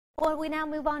Well, we now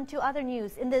move on to other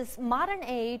news. In this modern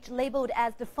age labeled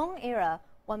as the phone era,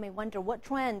 one may wonder what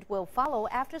trend will follow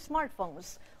after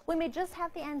smartphones. We may just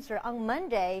have the answer. On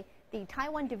Monday, the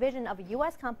Taiwan division of a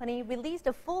U.S. company released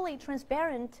a fully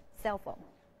transparent cell phone.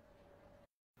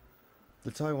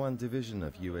 The Taiwan division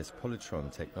of US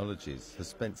Polytron Technologies has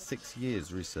spent 6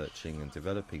 years researching and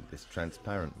developing this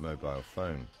transparent mobile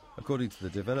phone. According to the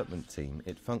development team,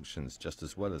 it functions just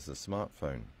as well as a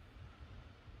smartphone.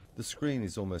 The screen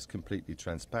is almost completely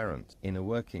transparent. Inner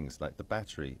workings like the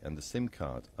battery and the SIM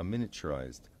card are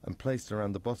miniaturized and placed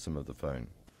around the bottom of the phone.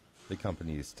 The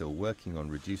company is still working on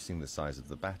reducing the size of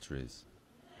the batteries.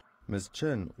 Ms.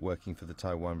 Chen, working for the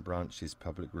Taiwan branch's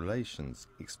public relations,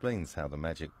 explains how the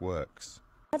magic works.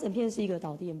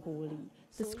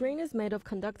 The screen is made of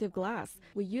conductive glass.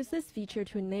 We use this feature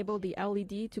to enable the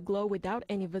LED to glow without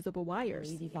any visible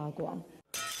wires.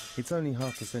 It's only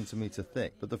half a centimeter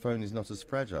thick, but the phone is not as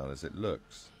fragile as it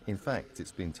looks. In fact,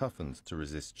 it's been toughened to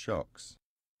resist shocks.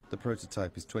 The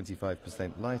prototype is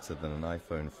 25% lighter than an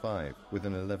iPhone 5, with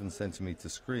an 11-centimeter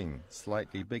screen,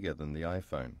 slightly bigger than the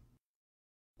iPhone.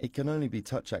 It can only be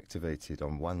touch-activated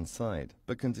on one side,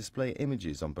 but can display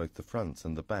images on both the front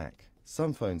and the back.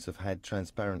 Some phones have had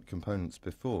transparent components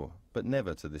before, but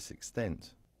never to this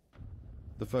extent.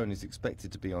 The phone is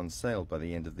expected to be on sale by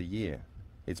the end of the year.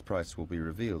 Its price will be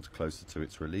revealed closer to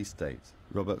its release date.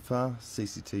 Robert Farr,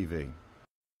 CCTV.